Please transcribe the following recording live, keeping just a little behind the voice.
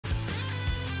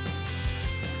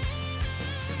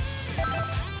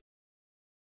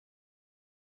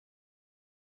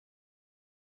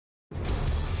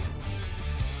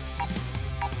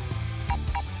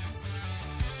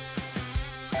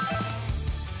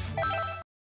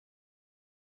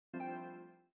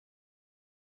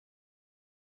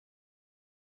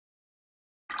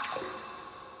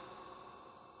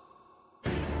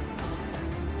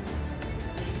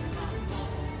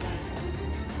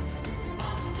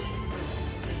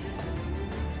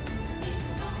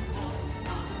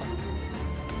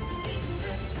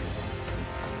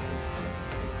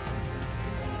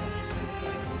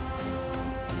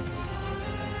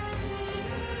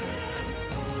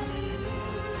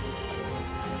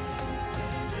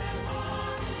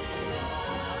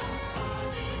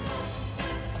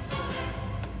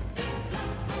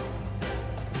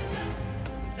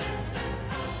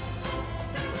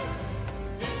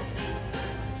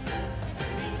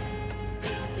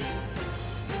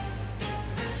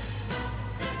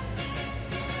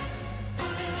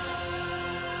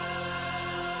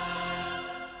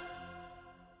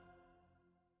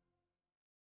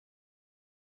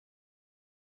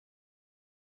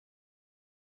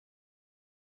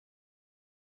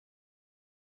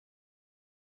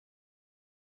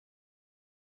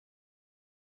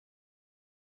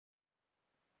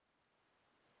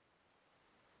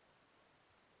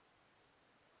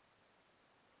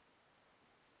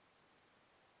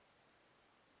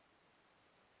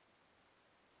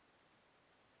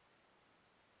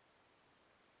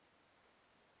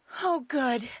Oh,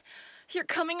 good. You're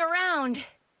coming around.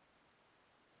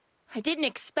 I didn't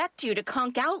expect you to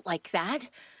conk out like that.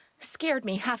 Scared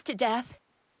me half to death.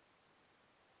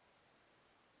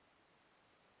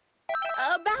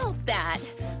 About that,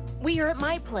 we are at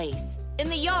my place, in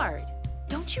the yard.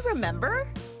 Don't you remember?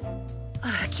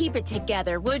 Keep it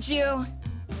together, would you?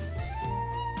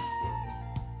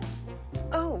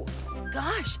 Oh,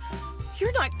 gosh.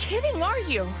 You're not kidding, are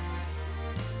you?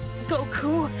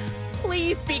 Goku,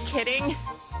 please be kidding.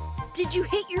 Did you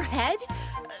hit your head?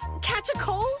 Catch a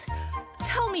cold?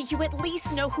 Tell me you at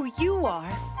least know who you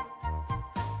are.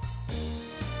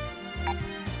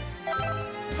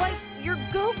 Why, you're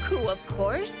Goku, of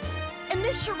course. And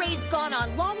this charade's gone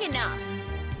on long enough.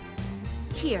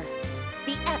 Here,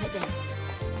 the evidence.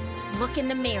 Look in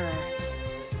the mirror.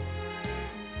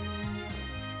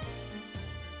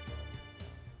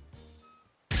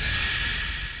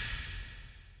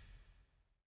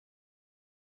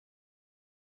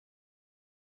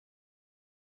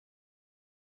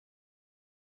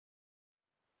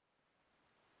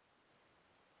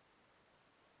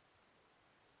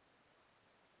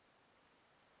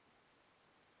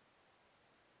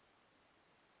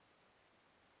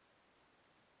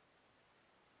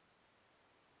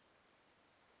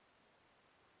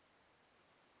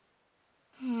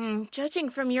 Judging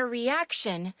from your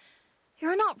reaction,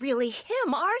 you're not really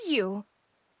him, are you?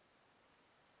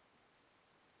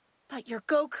 But you're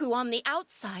Goku on the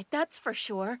outside, that's for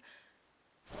sure.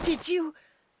 Did you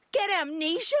get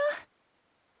amnesia?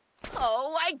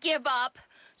 Oh, I give up.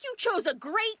 You chose a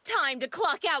great time to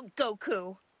clock out,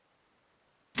 Goku.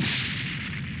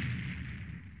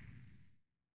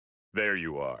 There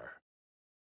you are.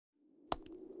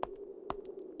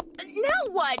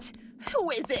 Now what?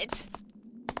 Who is it?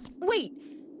 Wait,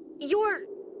 you're...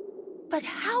 But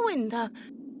how in the...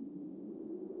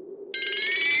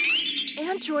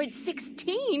 Android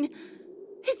 16?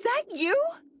 Is that you?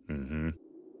 Mm-hmm.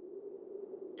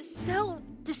 Cell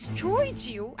destroyed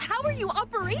you? How are you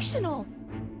operational?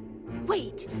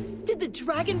 Wait, did the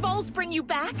Dragon Balls bring you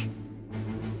back?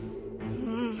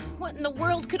 What in the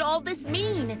world could all this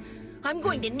mean? I'm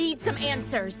going to need some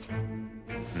answers.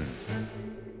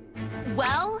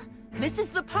 Well, this is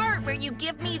the part where you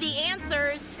give me the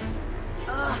answers.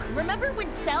 Ugh, remember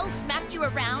when Cell smacked you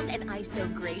around and I so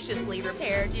graciously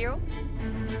repaired you?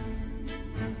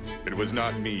 It was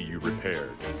not me you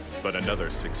repaired, but another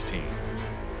 16.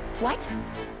 What?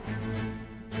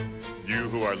 You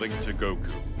who are linked to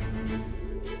Goku.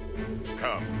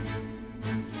 Come.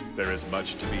 There is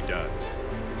much to be done.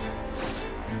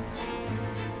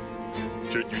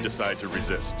 Should you decide to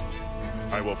resist,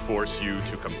 I will force you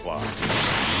to comply.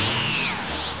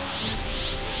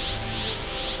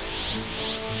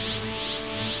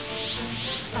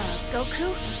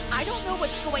 Goku, I don't know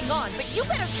what's going on, but you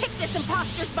better kick this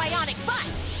imposter's bionic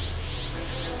butt!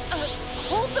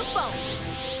 Hold the phone.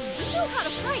 You know how to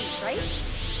fight, right?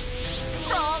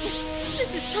 Wrong.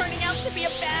 This is turning out to be a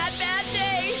bad, bad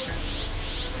day.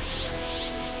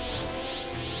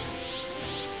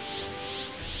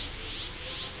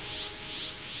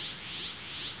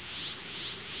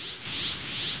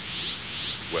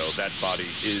 Well, that body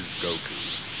is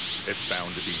Goku's. It's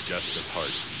bound to be just as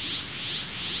hardy.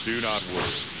 Do not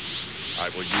worry. I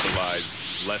will utilize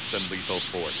less than lethal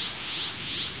force.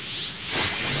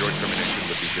 Your termination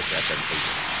would be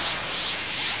disadvantageous.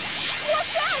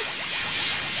 Watch out!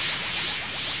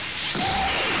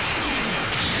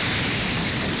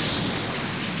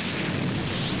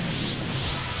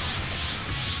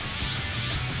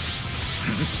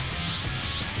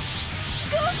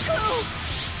 Goku!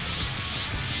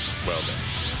 Well then,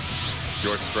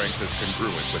 your strength is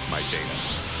congruent with my data.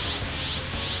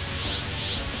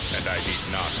 And I need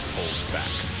not hold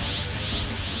back.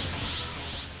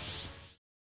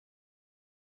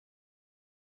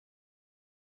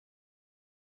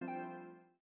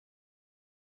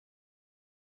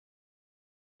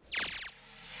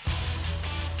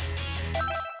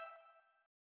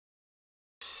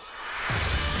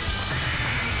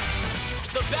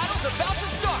 The battle's about to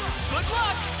start! Good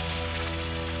luck!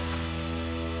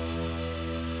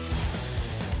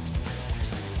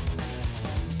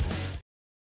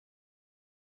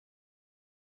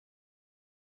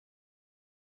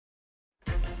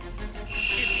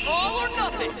 It's all or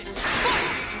nothing! Fight!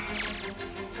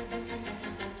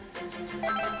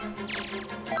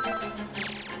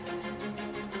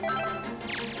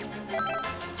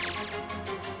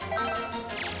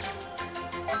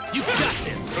 You got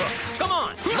this! Come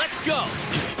on, let's go!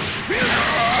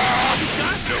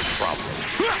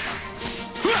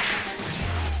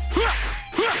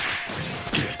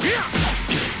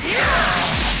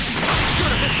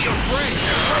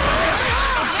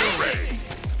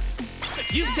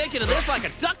 sinking to this like a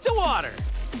duck to water.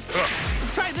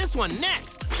 Try this one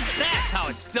next. That's how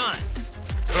it's done.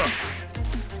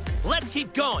 Let's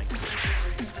keep going.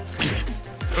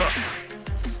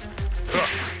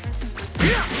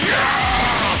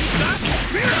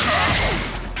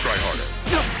 Try harder.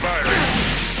 Fire!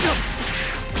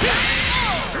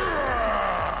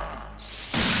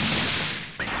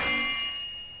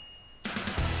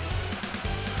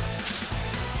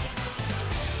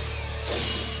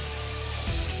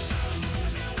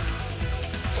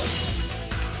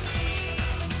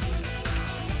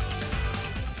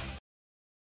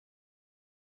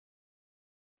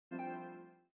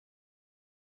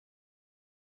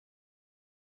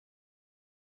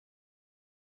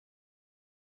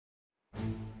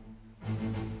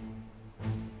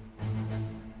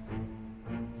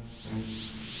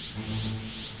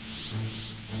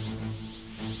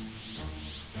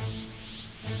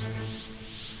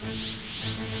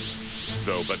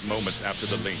 Though but moments after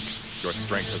the link, your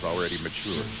strength has already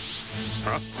matured.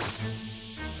 Huh?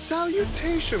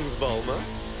 Salutations, Bulma.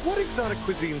 What exotic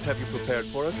cuisines have you prepared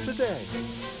for us today?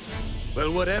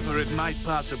 Well, whatever it might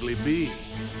possibly be,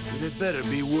 it had better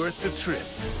be worth the trip.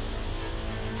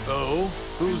 Oh,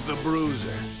 who's the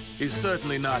bruiser? He's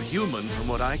certainly not human from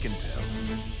what I can tell.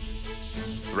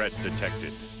 Threat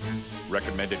detected.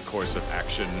 Recommended course of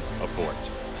action,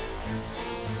 abort.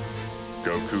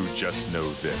 Goku, just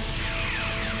know this.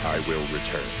 I will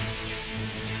return.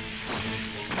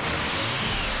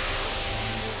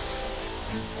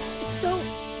 So,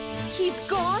 he's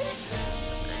gone?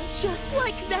 Just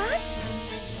like that?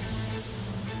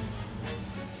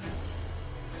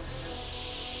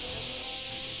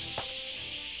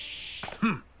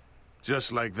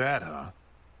 Just like that, huh?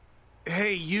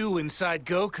 Hey, you inside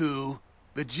Goku.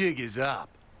 The jig is up.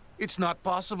 It's not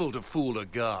possible to fool a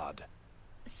god.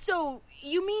 So,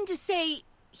 you mean to say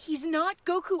he's not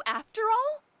Goku after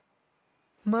all?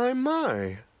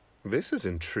 My. This is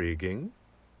intriguing.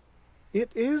 It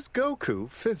is Goku,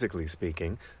 physically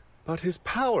speaking, but his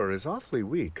power is awfully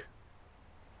weak.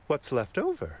 What's left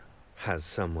over has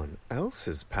someone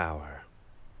else's power.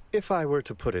 If I were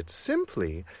to put it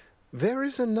simply, there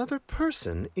is another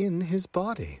person in his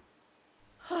body.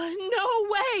 No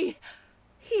way!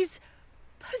 He's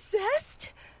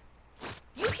possessed?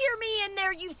 You hear me in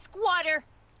there, you squatter?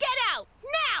 Get out,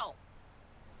 now!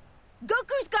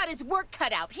 Goku's got his work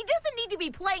cut out. He doesn't need to be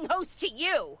playing host to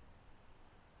you.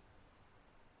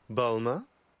 Bulma,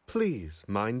 please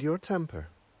mind your temper.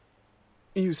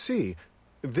 You see,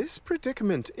 this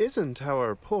predicament isn't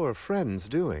our poor friend's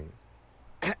doing.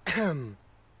 Ahem.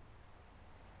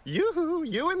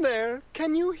 You in there,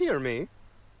 can you hear me?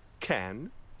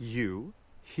 Can you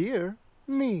hear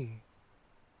me?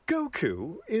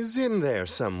 Goku is in there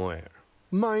somewhere.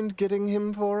 Mind getting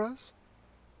him for us?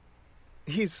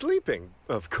 He's sleeping,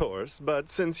 of course, but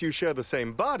since you share the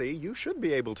same body, you should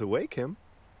be able to wake him.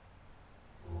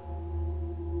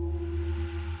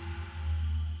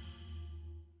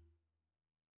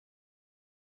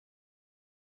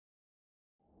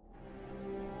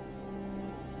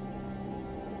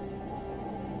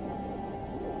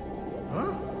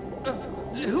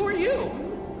 Who are you?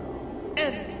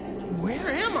 And where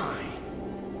am I?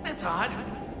 That's odd.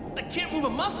 I can't move a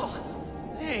muscle.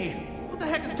 Hey, what the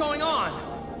heck is going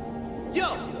on?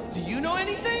 Yo, do you know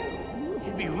anything?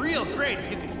 It'd be real great if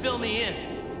you could fill me in.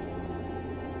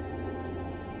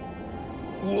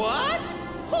 What?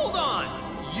 Hold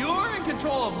on. You're in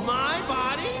control of my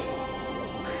body?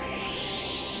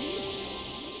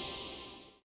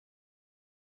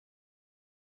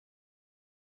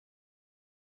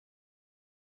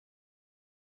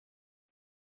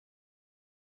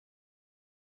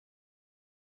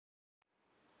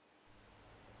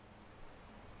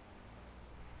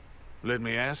 Let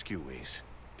me ask you, Whis,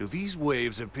 do these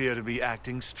waves appear to be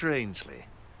acting strangely?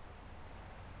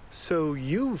 So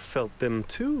you felt them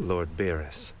too, Lord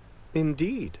Beerus.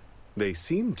 Indeed, they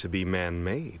seem to be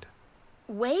man-made.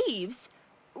 Waves?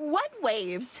 What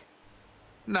waves?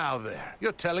 Now there,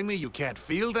 you're telling me you can't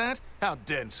feel that? How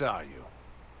dense are you?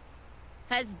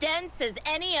 As dense as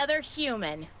any other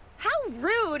human. How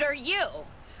rude are you?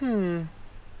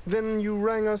 Then you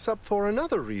rang us up for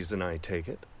another reason, I take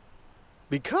it.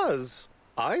 Because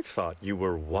I thought you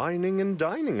were whining and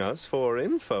dining us for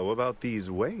info about these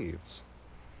waves.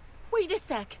 Wait a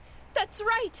sec. That's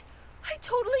right. I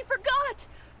totally forgot.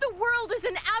 The world is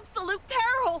in absolute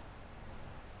peril.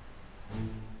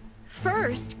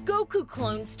 First, Goku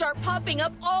clones start popping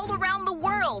up all around the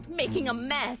world, making a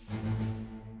mess.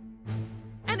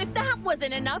 And if that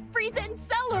wasn't enough, Frieza and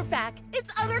Cell are back.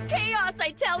 It's utter chaos,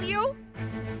 I tell you.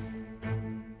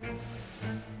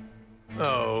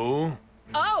 Oh?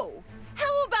 Oh,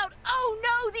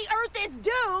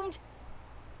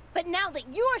 But now that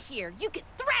you're here, you can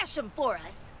thrash him for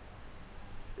us.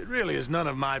 It really is none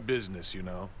of my business, you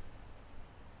know.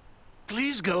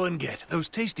 Please go and get those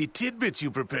tasty tidbits you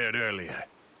prepared earlier.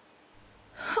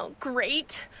 Oh,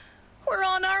 great. We're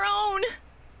on our own.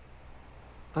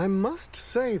 I must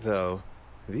say, though,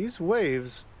 these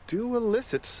waves do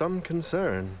elicit some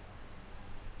concern.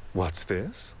 What's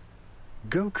this?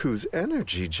 Goku's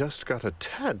energy just got a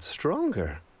tad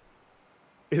stronger.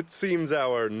 It seems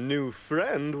our new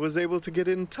friend was able to get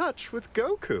in touch with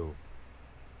Goku.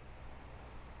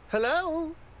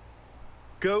 Hello?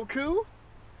 Goku?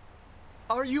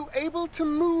 Are you able to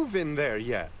move in there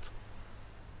yet?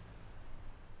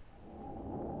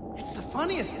 It's the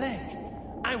funniest thing.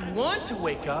 I want to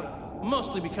wake up,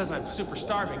 mostly because I'm super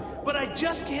starving, but I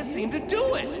just can't seem to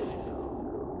do it.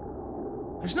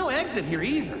 There's no exit here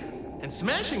either, and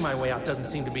smashing my way out doesn't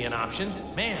seem to be an option.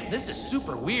 Man, this is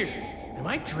super weird. Am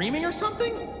I dreaming or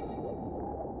something?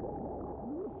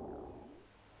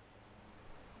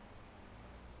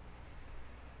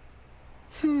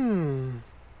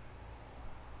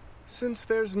 Since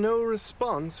there's no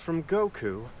response from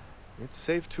Goku, it's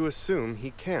safe to assume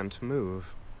he can't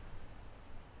move.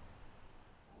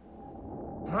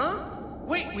 Huh?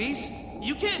 Wait, Whis,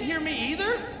 you can't hear me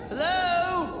either?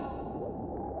 Hello?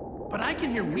 But I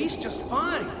can hear Whis just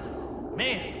fine.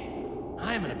 Man,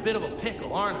 I'm in a bit of a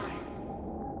pickle, aren't I?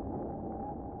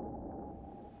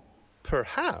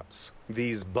 Perhaps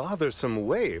these bothersome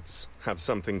waves have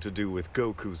something to do with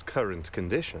Goku's current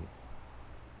condition.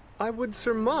 I would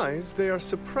surmise they are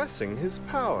suppressing his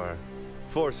power,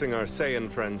 forcing our Saiyan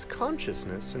friend's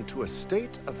consciousness into a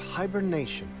state of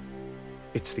hibernation.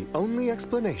 It's the only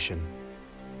explanation.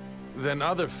 Then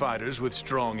other fighters with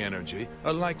strong energy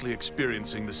are likely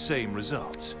experiencing the same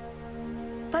results.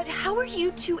 But how are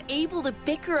you two able to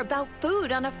bicker about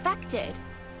food unaffected?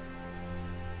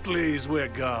 Please, we're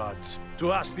gods.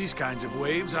 To us, these kinds of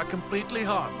waves are completely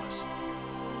harmless.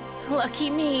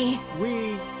 Lucky me.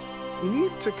 We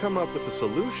need to come up with a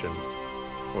solution,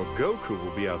 or Goku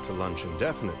will be out to lunch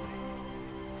indefinitely.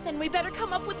 Then we better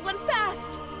come up with one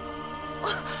fast.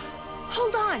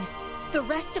 Hold on. The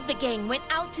rest of the gang went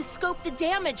out to scope the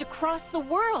damage across the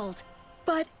world.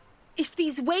 But if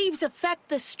these waves affect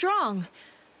the strong,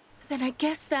 then I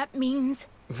guess that means...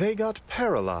 They got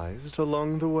paralyzed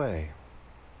along the way.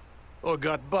 Or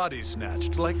got body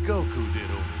snatched like Goku did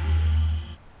over here.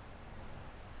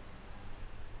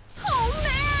 Oh,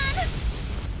 man!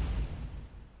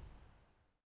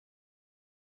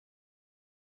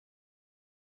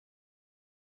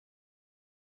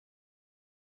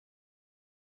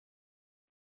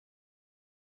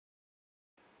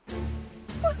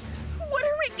 What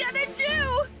are we gonna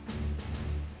do?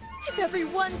 If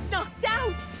everyone's knocked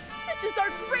out, this is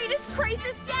our greatest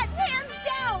crisis yet, hands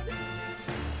down!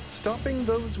 Stopping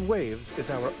those waves is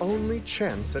our only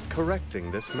chance at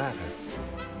correcting this matter.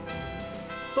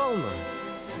 Bulma,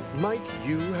 might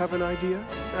you have an idea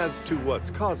as to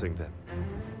what's causing them?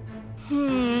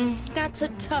 That's a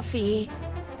toughie.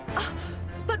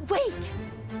 But wait!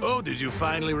 Oh, did you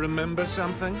finally remember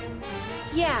something?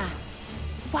 Yeah.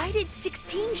 Why did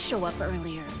 16 show up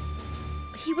earlier?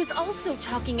 He was also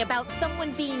talking about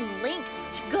someone being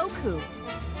linked to Goku.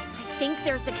 I think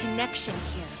there's a connection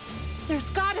here. There's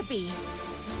gotta be.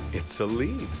 It's a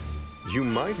lead. You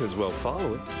might as well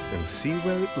follow it and see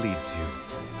where it leads you.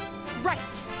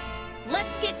 Right.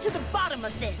 Let's get to the bottom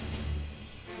of this.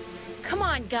 Come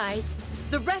on, guys.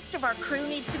 The rest of our crew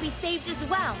needs to be saved as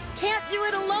well. Can't do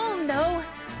it alone, though.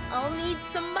 I'll need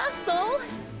some muscle.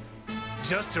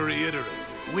 Just to reiterate,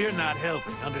 we're not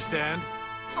helping, understand?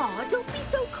 Aw, don't be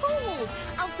so cold.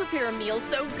 I'll prepare a meal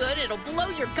so good it'll blow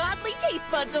your godly taste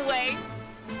buds away.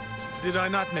 Did I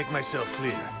not make myself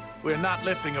clear? We're not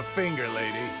lifting a finger,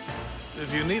 lady.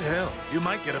 If you need help, you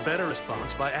might get a better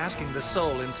response by asking the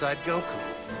soul inside Goku.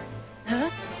 Huh?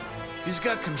 He's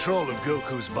got control of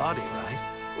Goku's body, right?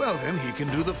 Well, then he can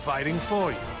do the fighting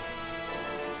for you.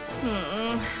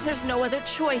 There's no other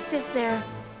choice, is there?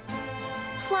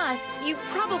 Plus, you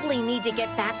probably need to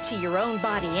get back to your own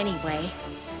body anyway.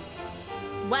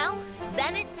 Well,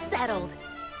 then it's settled.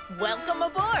 Welcome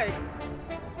aboard.